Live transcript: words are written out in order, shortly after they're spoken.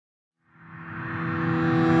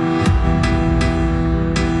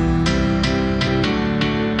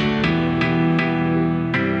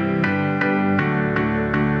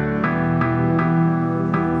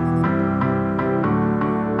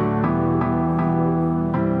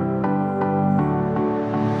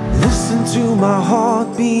to my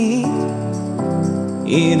heartbeat.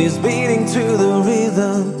 It is beating to the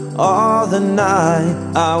rhythm of the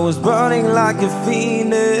night. I was burning like a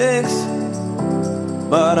phoenix,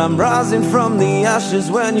 but I'm rising from the ashes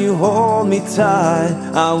when you hold me tight.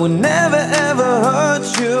 I would never ever hurt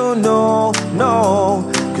you, no, no,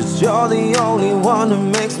 'cause you're the only one who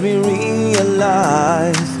makes me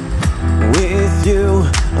realize with you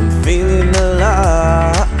I'm feeling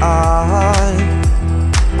alive.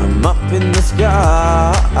 I'm up in the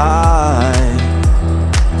sky,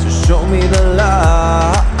 so show me the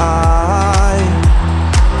light.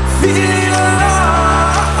 Feeling alive.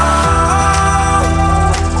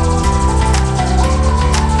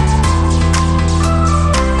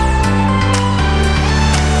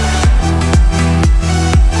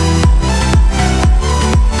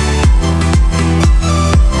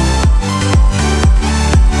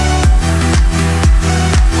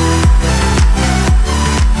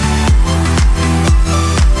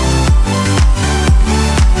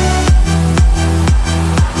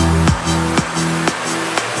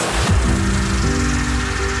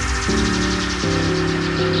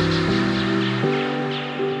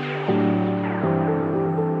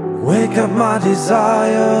 Wake up my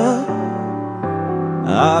desire.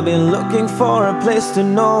 I've been looking for a place to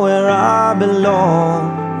know where I belong.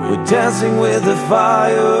 We're dancing with the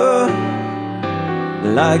fire.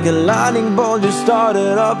 Like a lightning bolt, you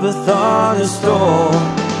started up a thunderstorm.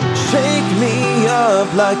 Shake me up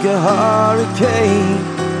like a hurricane.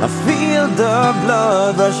 I feel the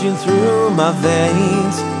blood rushing through my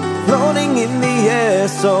veins, floating in the air,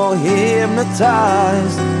 so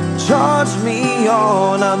hypnotized. Charge me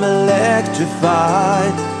on, I'm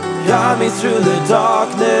electrified. Guide me through the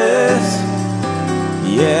darkness.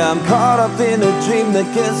 Yeah, I'm caught up in a dream that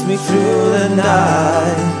gets me through the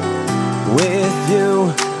night.